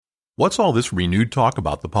What's all this renewed talk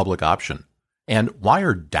about the public option? And why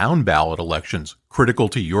are down-ballot elections critical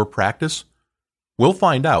to your practice? We'll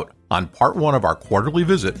find out on part 1 of our quarterly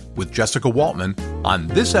visit with Jessica Waltman on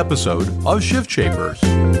this episode of ShiftShapers.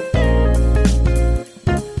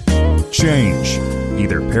 Change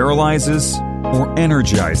either paralyzes or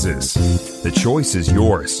energizes. The choice is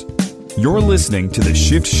yours. You're listening to the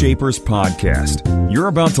ShiftShapers podcast. You're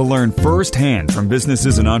about to learn firsthand from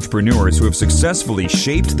businesses and entrepreneurs who have successfully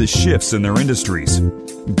shaped the shifts in their industries.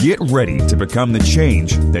 Get ready to become the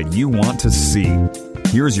change that you want to see.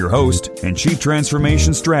 Here's your host and Chief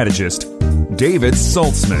Transformation Strategist, David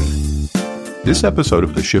Saltzman. This episode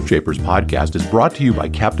of the ShiftShapers podcast is brought to you by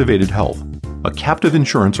Captivated Health, a captive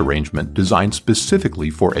insurance arrangement designed specifically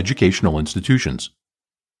for educational institutions.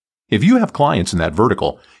 If you have clients in that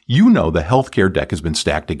vertical, you know the healthcare deck has been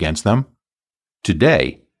stacked against them.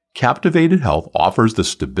 Today, Captivated Health offers the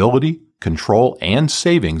stability, control, and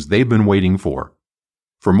savings they've been waiting for.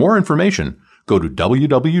 For more information, go to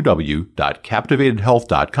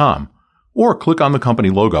www.captivatedhealth.com or click on the company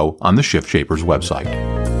logo on the ShiftShapers website.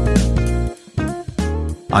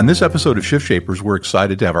 On this episode of ShiftShapers, we're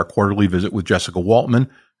excited to have our quarterly visit with Jessica Waltman,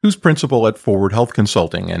 who's principal at Forward Health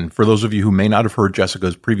Consulting. And for those of you who may not have heard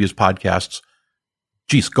Jessica's previous podcasts,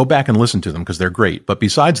 geez, go back and listen to them because they're great. But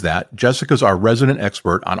besides that, Jessica's our resident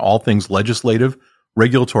expert on all things legislative,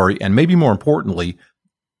 regulatory, and maybe more importantly,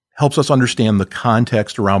 helps us understand the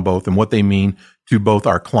context around both and what they mean to both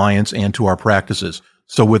our clients and to our practices.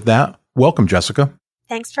 So with that, welcome, Jessica.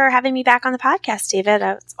 Thanks for having me back on the podcast, David.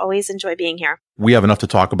 I always enjoy being here. We have enough to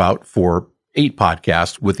talk about for 8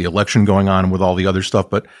 podcasts with the election going on and with all the other stuff.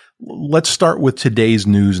 But let's start with today's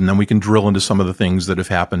news, and then we can drill into some of the things that have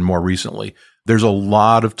happened more recently. There's a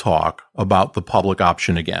lot of talk about the public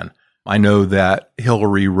option again. I know that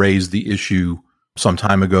Hillary raised the issue some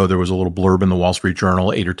time ago. There was a little blurb in the Wall Street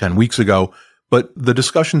Journal 8 or 10 weeks ago. But the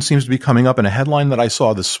discussion seems to be coming up. And a headline that I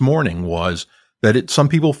saw this morning was that some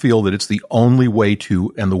people feel that it's the only way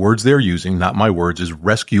to, and the words they're using, not my words, is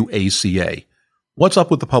rescue ACA. What's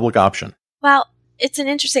up with the public option? Well, it's an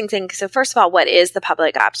interesting thing. So first of all, what is the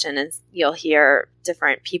public option? And you'll hear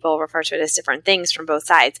different people refer to it as different things from both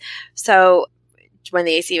sides. So when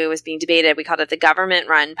the ACA was being debated, we called it the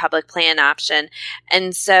government-run public plan option.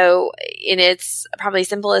 And so in its probably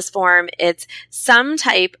simplest form, it's some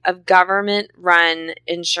type of government-run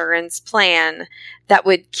insurance plan that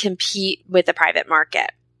would compete with the private market.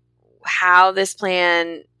 How this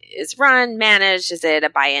plan is run, managed, is it a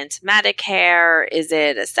buy-in to Medicare? Is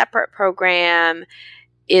it a separate program?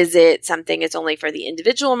 Is it something that's only for the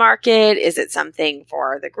individual market? Is it something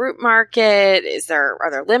for the group market?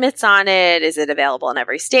 Are there limits on it? Is it available in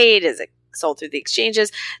every state? Is it sold through the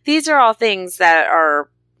exchanges? These are all things that are,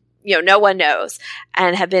 no one knows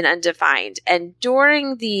and have been undefined. And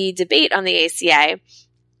during the debate on the ACA,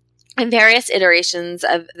 in various iterations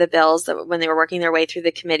of the bills, that when they were working their way through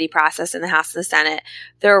the committee process in the House and the Senate,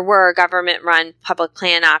 there were government-run public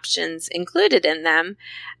plan options included in them.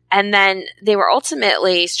 And then they were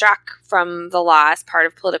ultimately struck from the law as part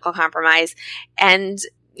of political compromise. And,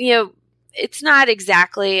 it's not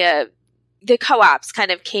exactly the co-ops kind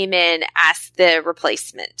of came in as the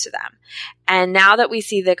replacement to them. And now that we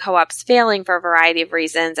see the co-ops failing for a variety of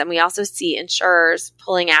reasons, and we also see insurers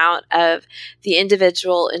pulling out of the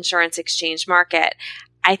individual insurance exchange market,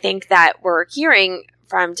 I think that we're hearing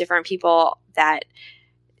from different people that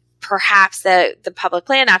perhaps the public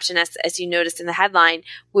plan option, as you noticed in the headline,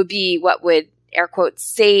 would be what would, air quotes,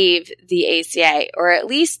 save the ACA, or at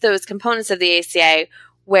least those components of the ACA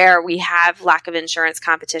where we have lack of insurance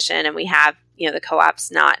competition and we have, the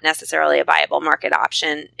co-ops not necessarily a viable market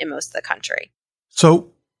option in most of the country.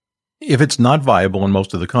 So if it's not viable in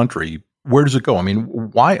most of the country, where does it go? I mean,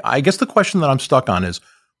 why? I guess the question that I'm stuck on is,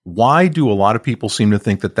 why do a lot of people seem to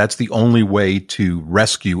think that that's the only way to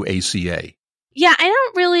rescue ACA? Yeah, I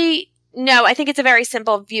don't really know. I think it's a very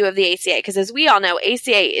simple view of the ACA because, as we all know,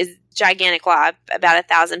 ACA is gigantic law, about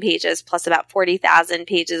 1,000 pages plus about 40,000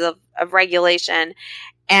 pages of regulation.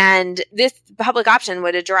 And this public option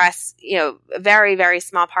would address, a very, very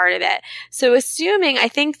small part of it. So I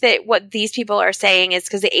think that what these people are saying is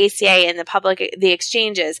because the ACA and the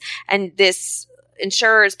exchanges and this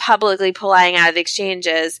insurers publicly pulling out of the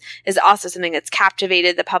exchanges is also something that's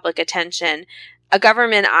captivated the public attention. A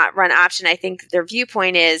government-run option, I think their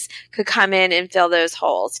viewpoint is, could come in and fill those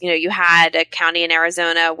holes. You had a county in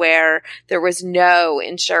Arizona where there was no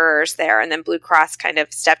insurers there, and then Blue Cross kind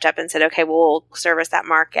of stepped up and said, okay, we'll service that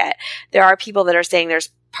market. There are people that are saying there's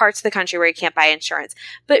parts of the country where you can't buy insurance.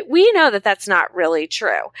 But we know that that's not really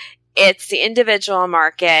true. It's the individual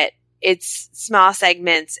market. it's small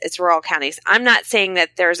segments, it's rural counties. I'm not saying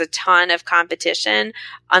that there's a ton of competition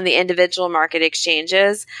on the individual market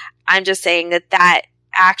exchanges. I'm just saying that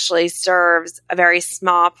actually serves a very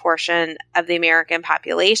small portion of the American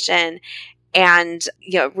population and,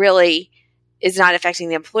 really is not affecting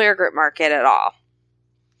the employer group market at all.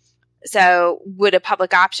 So would a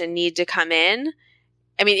public option need to come in?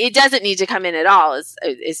 I mean, it doesn't need to come in at all is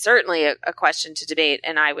certainly a question to debate.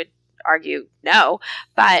 And I would argue no.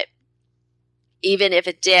 But even if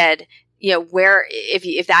it did,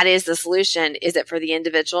 if that is the solution, is it for the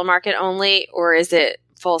individual market only or is it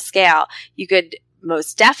full scale? You could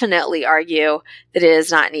most definitely argue that it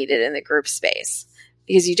is not needed in the group space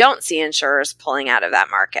because you don't see insurers pulling out of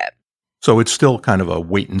that market. So it's still kind of a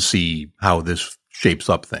wait and see how this shapes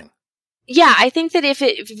up thing. Yeah, I think that if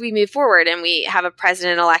we move forward and we have a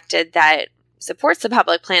president elected that supports the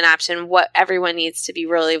public plan option, what everyone needs to be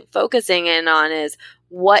really focusing in on is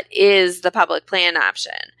what is the public plan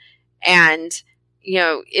option? And,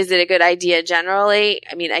 is it a good idea generally?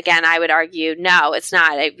 I mean, again, I would argue, no, it's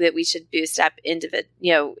not, that we should boost up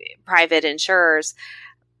private insurers.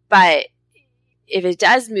 But if it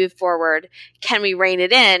does move forward, can we rein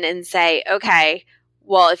it in and say, okay,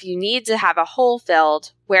 well, if you need to have a hole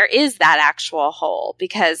filled, where is that actual hole?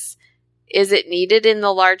 Because is it needed in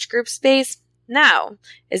the large group space? No.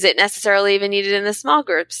 Is it necessarily even needed in the small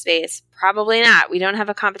group space? Probably not. We don't have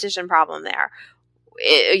a competition problem there.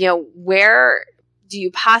 Where do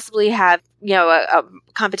you possibly have, a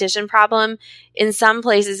competition problem? In some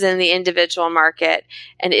places in the individual market.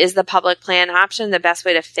 And is the public plan option the best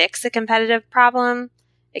way to fix a competitive problem?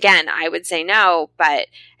 Again, I would say no, but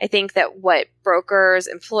I think that what brokers,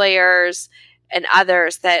 employers, and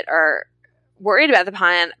others that are worried about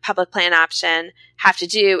the public plan option have to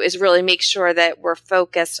do is really make sure that we're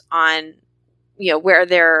focused on, where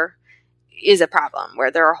there is a problem,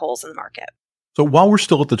 where there are holes in the market. So while we're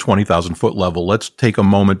still at the 20,000 foot level, let's take a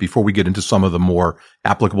moment before we get into some of the more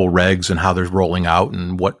applicable regs and how they're rolling out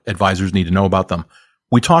and what advisors need to know about them.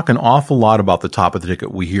 We talk an awful lot about the top of the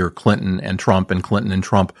ticket. We hear Clinton and Trump and Clinton and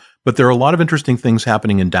Trump, but there are a lot of interesting things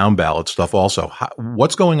happening in down ballot stuff also.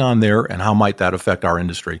 What's going on there and how might that affect our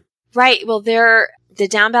industry? Right. Well, the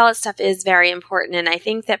down ballot stuff is very important. And I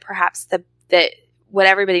think that perhaps what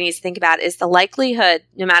everybody needs to think about is the likelihood,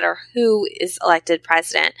 no matter who is elected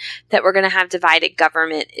president, that we're going to have divided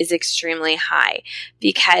government is extremely high.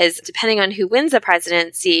 Because depending on who wins the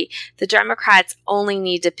presidency, the Democrats only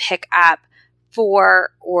need to pick up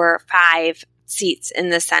 4 or 5 seats in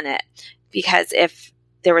the Senate. Because if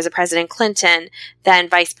there was a President Clinton, then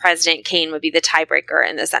Vice President Kaine would be the tiebreaker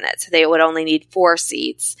in the Senate. So they would only need 4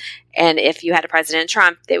 seats. And if you had a President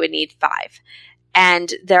Trump, they would need 5.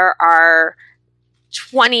 And there are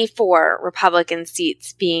 24 Republican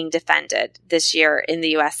seats being defended this year in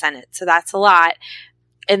the U.S. Senate. So that's a lot.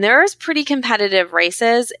 And there's pretty competitive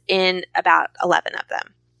races in about 11 of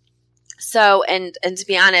them. So, and to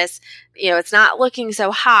be honest, it's not looking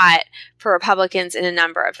so hot for Republicans in a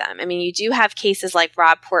number of them. I mean, you do have cases like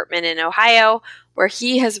Rob Portman in Ohio, where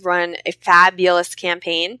he has run a fabulous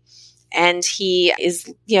campaign and he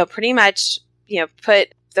is, pretty much,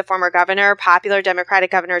 put the former governor, popular Democratic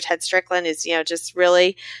Governor Ted Strickland is, just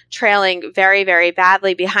really trailing very, very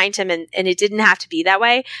badly behind him. And it didn't have to be that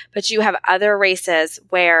way. But you have other races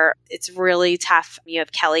where it's really tough. You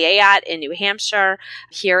have Kelly Ayotte in New Hampshire,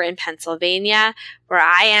 here in Pennsylvania, where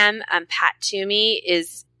I am. Pat Toomey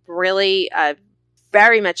is really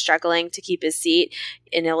very much struggling to keep his seat.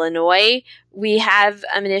 In Illinois, we have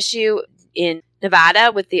an issue. In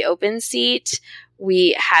Nevada with the open seat,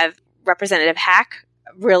 we have Representative Heck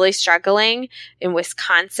really struggling. In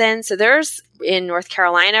Wisconsin. So there's in North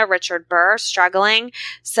Carolina, Richard Burr struggling.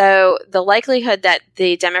 So the likelihood that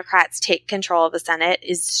the Democrats take control of the Senate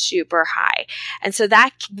is super high. And so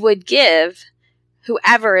that would give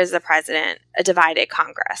whoever is the president a divided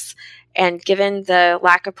Congress. And given the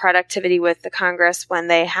lack of productivity with the Congress when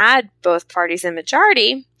they had both parties in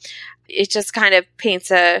majority, it just kind of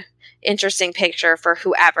paints a interesting picture for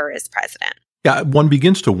whoever is president. Yeah, one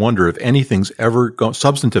begins to wonder if anything's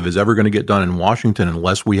substantive is ever going to get done in Washington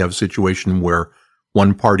unless we have a situation where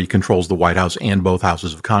one party controls the White House and both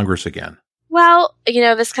houses of Congress again. Well,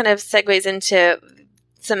 this kind of segues into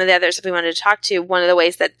some of the others that we wanted to talk to. One of the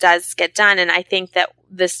ways that does get done, and I think that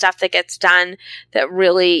the stuff that gets done that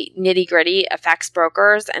really nitty-gritty affects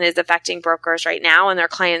brokers and is affecting brokers right now and their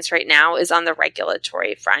clients right now is on the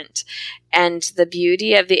regulatory front. And the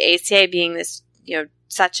beauty of the ACA being this,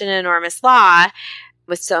 such an enormous law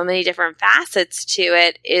with so many different facets to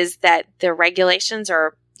it is that the regulations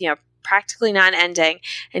are, practically non-ending.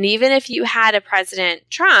 And even if you had a President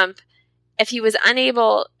Trump if he was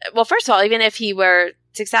unable, well, first of all, even if he were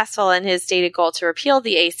successful in his stated goal to repeal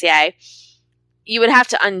the ACA, you would have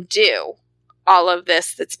to undo all of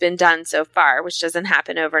this that's been done so far, which doesn't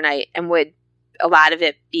happen overnight, and would a lot of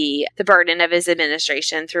it be the burden of his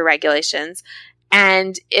administration through regulations.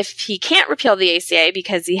 And if he can't repeal the ACA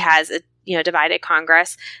because he has a divided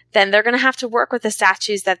Congress, then they're going to have to work with the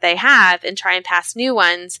statutes that they have and try and pass new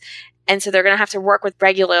ones. And so they're going to have to work with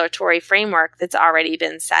regulatory framework that's already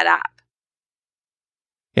been set up.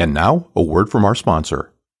 And now, a word from our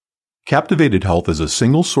sponsor. Captivated Health is a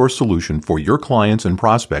single-source solution for your clients and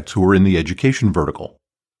prospects who are in the education vertical.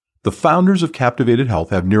 The founders of Captivated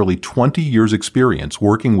Health have nearly 20 years' experience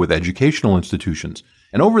working with educational institutions,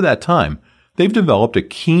 and over that time, they've developed a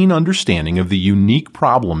keen understanding of the unique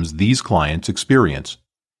problems these clients experience.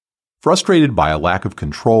 Frustrated by a lack of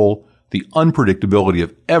control, the unpredictability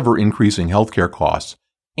of ever-increasing healthcare costs,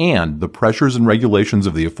 and the pressures and regulations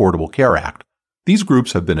of the Affordable Care Act, these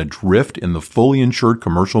groups have been adrift in the fully insured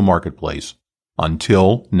commercial marketplace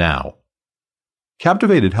until now.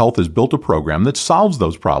 Captivated Health has built a program that solves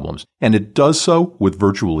those problems, and it does so with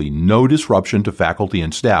virtually no disruption to faculty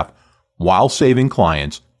and staff while saving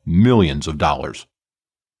clients millions of dollars.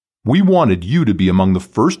 We wanted you to be among the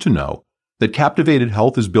first to know that Captivated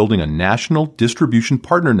Health is building a national distribution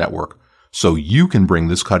partner network so you can bring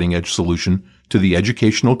this cutting-edge solution to the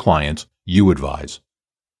educational clients you advise.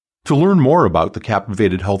 To learn more about the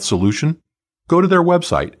Captivated Health solution, go to their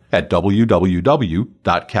website at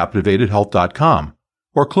www.captivatedhealth.com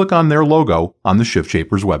or click on their logo on the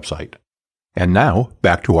ShiftShapers website. And now,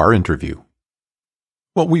 back to our interview.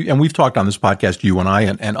 Well, we've talked on this podcast, you and I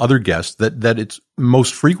and other guests, that it's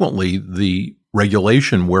most frequently the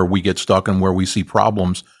regulation where we get stuck and where we see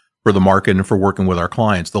problems for the market and for working with our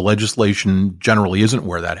clients. The legislation generally isn't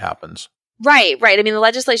where that happens. Right. I mean, the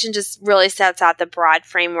legislation just really sets out the broad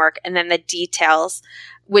framework, and then the details,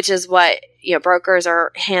 which is what brokers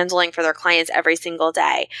are handling for their clients every single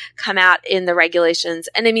day, come out in the regulations.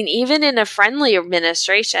 And I mean, even in a friendly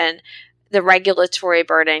administration, the regulatory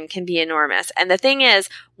burden can be enormous. And the thing is,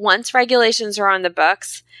 once regulations are on the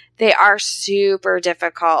books, they are super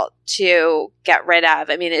difficult to get rid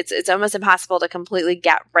of. I mean, it's almost impossible to completely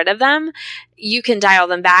get rid of them. You can dial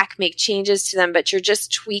them back, make changes to them, but you're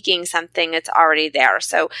just tweaking something that's already there.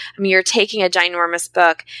 So, I mean, you're taking a ginormous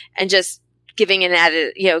book and just giving an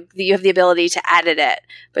edit, you have the ability to edit it,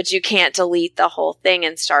 but you can't delete the whole thing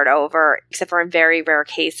and start over, except for in very rare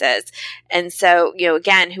cases. And so,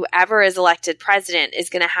 again, whoever is elected president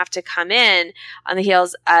is going to have to come in on the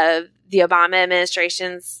heels of the Obama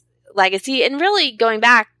administration's legacy and really going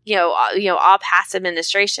back, all past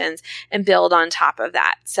administrations and build on top of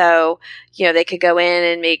that. So, they could go in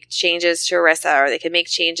and make changes to ERISA, or they could make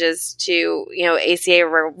changes to, ACA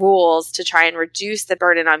rules to try and reduce the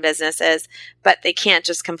burden on businesses, but they can't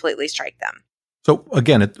just completely strike them. So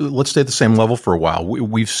again, let's stay at the same level for a while.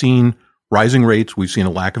 We've seen rising rates. We've seen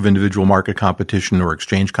a lack of individual market competition or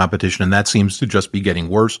exchange competition, and that seems to just be getting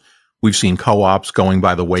worse. We've seen co-ops going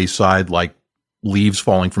by the wayside like leaves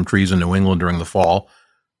falling from trees in New England during the fall.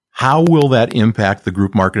 How will that impact the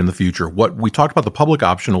group market in the future? What we talked about the public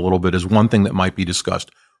option a little bit is one thing that might be discussed.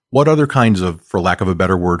 What other kinds of, for lack of a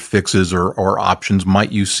better word, fixes or options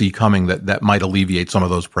might you see coming that might alleviate some of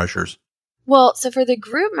those pressures? Well, so for the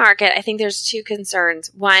group market, I think there's two concerns.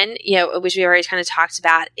 One, which we already kind of talked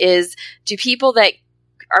about, is do people that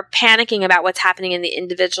are panicking about what's happening in the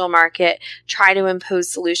individual market try to impose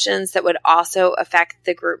solutions that would also affect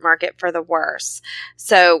the group market for the worse?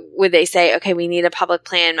 So would they say, okay, we need a public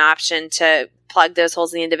plan option to plug those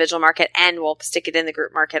holes in the individual market, and we'll stick it in the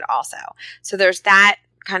group market also? So there's that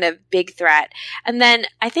kind of big threat. And then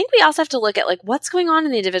I think we also have to look at what's going on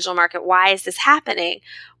in the individual market. Why is this happening?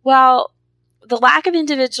 Well, the lack of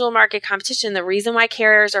individual market competition, the reason why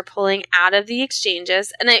carriers are pulling out of the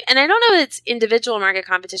exchanges, and I don't know if it's individual market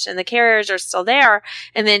competition. The carriers are still there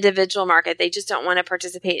in the individual market. They just don't want to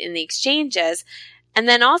participate in the exchanges. And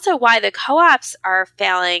then also why the co-ops are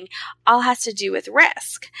failing all has to do with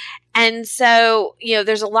risk. And so,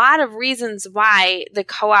 there's a lot of reasons why the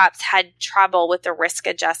co-ops had trouble with the risk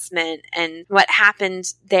adjustment and what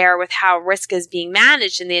happened there with how risk is being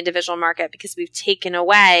managed in the individual market, because we've taken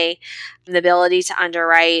away the ability to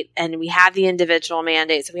underwrite and we have the individual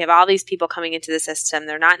mandates. So we have all these people coming into the system.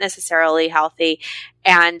 They're not necessarily healthy.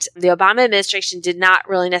 And the Obama administration did not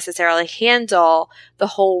really necessarily handle the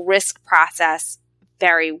whole risk process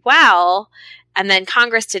very well. And then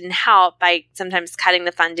Congress didn't help by sometimes cutting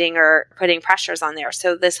the funding or putting pressures on there.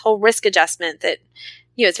 So this whole risk adjustment that,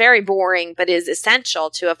 it's very boring, but is essential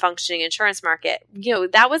to a functioning insurance market,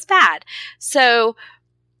 that was bad. So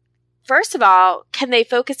first of all, can they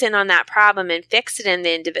focus in on that problem and fix it in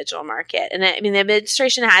the individual market? And I mean, the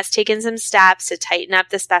administration has taken some steps to tighten up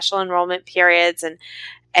the special enrollment periods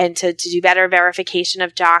and to do better verification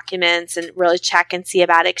of documents and really check and see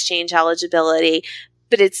about exchange eligibility.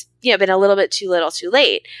 But it's, been a little bit too little too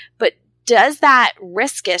late. But does that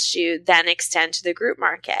risk issue then extend to the group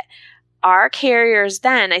market? Are carriers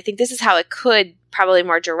then, I think this is how it could probably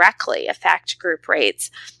more directly affect group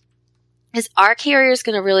rates, is our carriers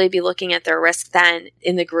going to really be looking at their risk then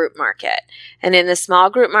in the group market? And in the small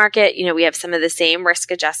group market, we have some of the same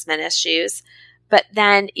risk adjustment issues. But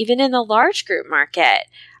then even in the large group market,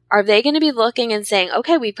 are they going to be looking and saying,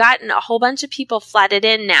 okay, we've gotten a whole bunch of people flooded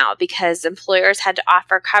in now because employers had to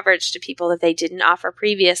offer coverage to people that they didn't offer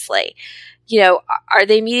previously? Are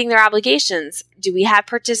they meeting their obligations? Do we have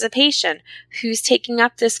participation? Who's taking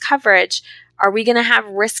up this coverage? Are we going to have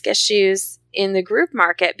risk issues in the group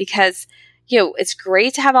market? Because, it's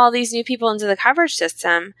great to have all these new people into the coverage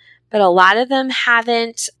system, but a lot of them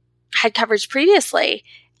haven't had coverage previously,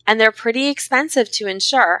 and they're pretty expensive to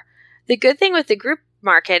insure. The good thing with the group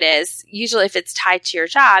market is usually if it's tied to your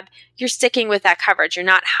job, you're sticking with that coverage. You're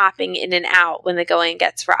not hopping in and out when the going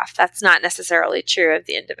gets rough. That's not necessarily true of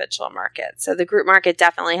the individual market. So the group market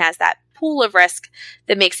definitely has that pool of risk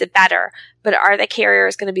that makes it better. But are the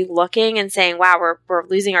carriers going to be looking and saying, wow, we're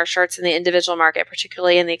losing our shirts in the individual market,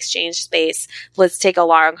 particularly in the exchange space. Let's take a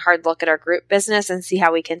long, hard look at our group business and see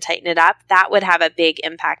how we can tighten it up. That would have a big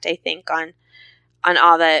impact, I think, on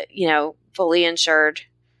all the, fully insured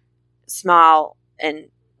small and,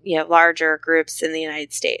 larger groups in the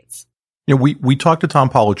United States. We talked to Tom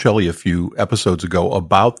Policelli a few episodes ago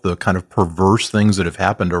about the kind of perverse things that have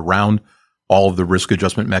happened around all of the risk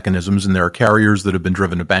adjustment mechanisms. And there are carriers that have been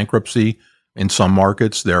driven to bankruptcy in some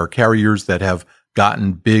markets. There are carriers that have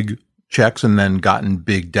gotten big checks and then gotten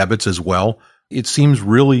big debits as well. It seems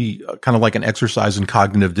really kind of like an exercise in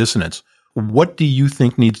cognitive dissonance. What do you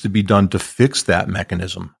think needs to be done to fix that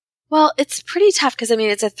mechanism? Well, it's pretty tough because,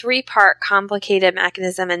 it's a 3-part complicated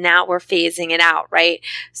mechanism and now we're phasing it out, right?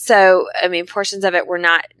 So, portions of it were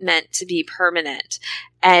not meant to be permanent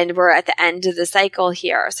and we're at the end of the cycle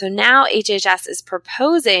here. So now HHS is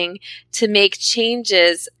proposing to make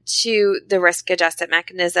changes to the risk adjustment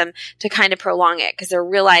mechanism to kind of prolong it because they're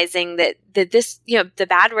realizing that this, the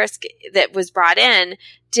bad risk that was brought in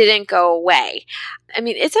didn't go away.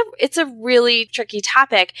 It's a really tricky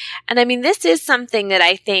topic. And this is something that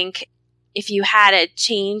I think if you had a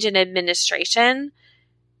change in administration,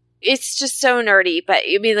 it's just so nerdy. But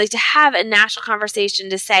to have a national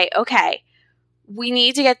conversation to say, okay, we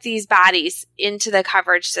need to get these bodies into the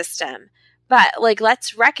coverage system. But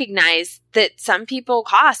let's recognize that some people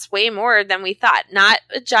cost way more than we thought. Not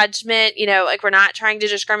a judgment, we're not trying to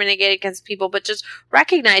discriminate against people, but just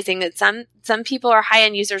recognizing that some people are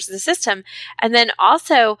high-end users of the system. And then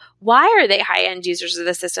also, why are they high-end users of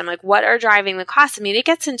the system? What are driving the costs? It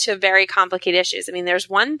gets into very complicated issues. There's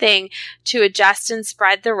one thing to adjust and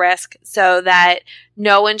spread the risk so that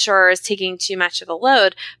no insurer is taking too much of a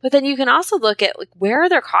load. But then you can also look at where are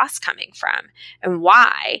their costs coming from and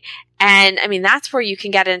why? And that's where you can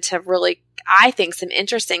get into really, I think, some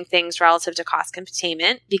interesting things relative to cost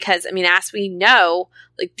containment because, as we know,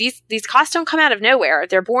 these costs don't come out of nowhere.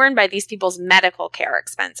 They're borne by these people's medical care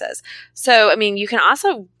expenses. So, you can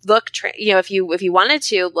also look, if you wanted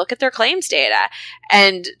to, look at their claims data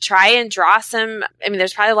and try and draw some,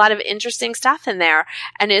 there's probably a lot of interesting stuff in there.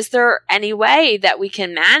 And is there any way that we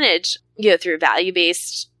can manage, through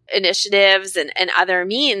value-based initiatives and other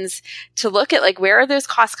means to look at where are those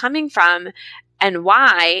costs coming from and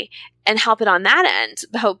why, and help it on that end,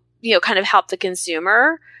 kind of help the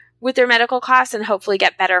consumer with their medical costs and hopefully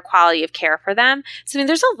get better quality of care for them. So,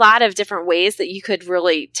 there's a lot of different ways that you could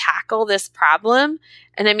really tackle this problem.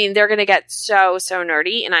 And they're going to get so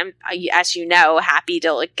nerdy. And I'm, as you know, happy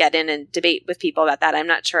to get in and debate with people about that. I'm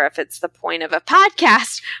not sure if it's the point of a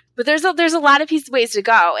podcast, but there's a lot of ways to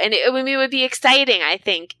go. And it would be exciting, I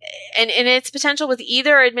think. And its potential with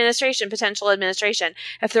either potential administration,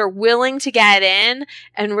 if they're willing to get in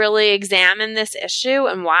and really examine this issue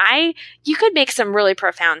and why, you could make some really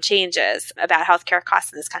profound changes about healthcare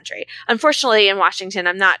costs in this country. Unfortunately, in Washington,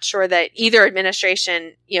 I'm not sure that either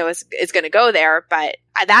administration, is going to go there, but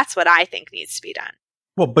that's what I think needs to be done.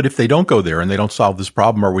 Well, but if they don't go there and they don't solve this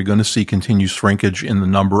problem, are we going to see continued shrinkage in the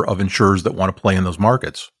number of insurers that want to play in those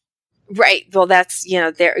markets? Right. Well, that's,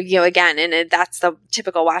 again, and that's the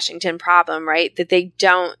typical Washington problem, right? That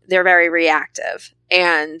they're very reactive.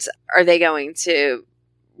 And are they going to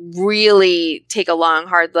really take a long,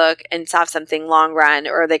 hard look and solve something long run,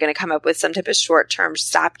 or are they going to come up with some type of short-term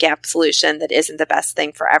stopgap solution that isn't the best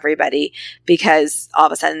thing for everybody because all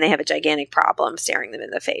of a sudden they have a gigantic problem staring them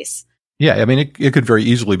in the face? Yeah, I mean, it could very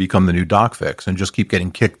easily become the new doc fix and just keep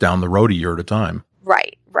getting kicked down the road a year at a time.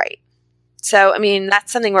 Right. So, I mean,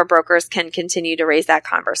 that's something where brokers can continue to raise that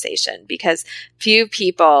conversation because few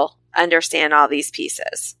people understand all these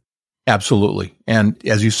pieces. Absolutely. And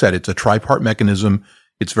as you said, it's a tri-part mechanism.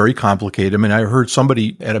 It's very complicated. I mean, I heard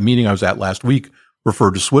somebody at a meeting I was at last week refer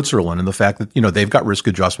to Switzerland and the fact that, they've got risk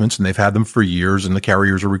adjustments and they've had them for years and the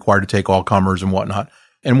carriers are required to take all comers and whatnot.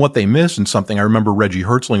 And what they miss, and something I remember Reggie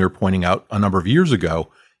Hertzlinger pointing out a number of years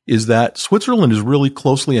ago, is that Switzerland is really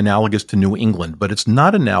closely analogous to New England, but it's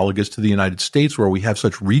not analogous to the United States where we have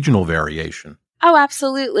such regional variation. Oh,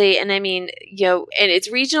 absolutely. And I mean, and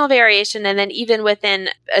it's regional variation. And then even within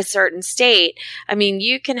a certain state, I mean,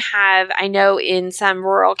 you can have, I know in some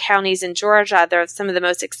rural counties in Georgia, they're some of the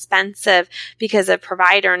most expensive because of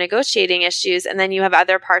provider negotiating issues. And then you have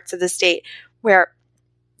other parts of the state where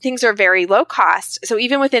things are very low cost. So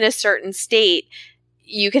even within a certain state,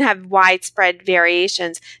 you can have widespread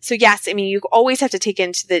variations. So yes, I mean, you always have to take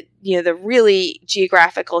into the really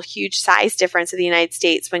geographical, huge size difference of the United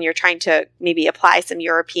States when you're trying to maybe apply some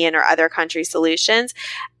European or other country solutions.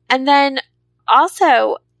 And then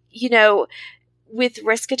also, with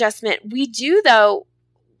risk adjustment, we do though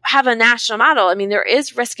have a national model. I mean, there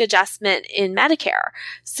is risk adjustment in Medicare.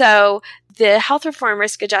 So the health reform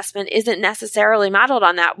risk adjustment isn't necessarily modeled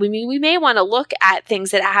on that. We may want to look at things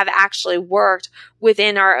that have actually worked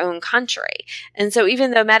within our own country. And so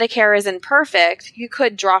even though Medicare isn't perfect, you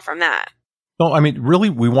could draw from that. No, I mean, really,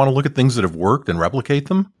 we want to look at things that have worked and replicate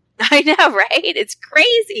them? I know, right? It's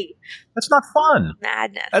crazy. That's not fun.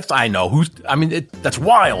 Madness. That's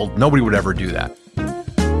wild. Nobody would ever do that.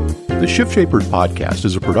 The ShiftShapers podcast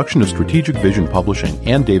is a production of Strategic Vision Publishing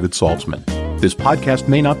and David Saltzman. This podcast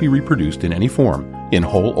may not be reproduced in any form, in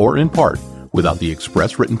whole or in part, without the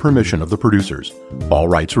express written permission of the producers. All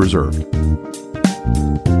rights reserved.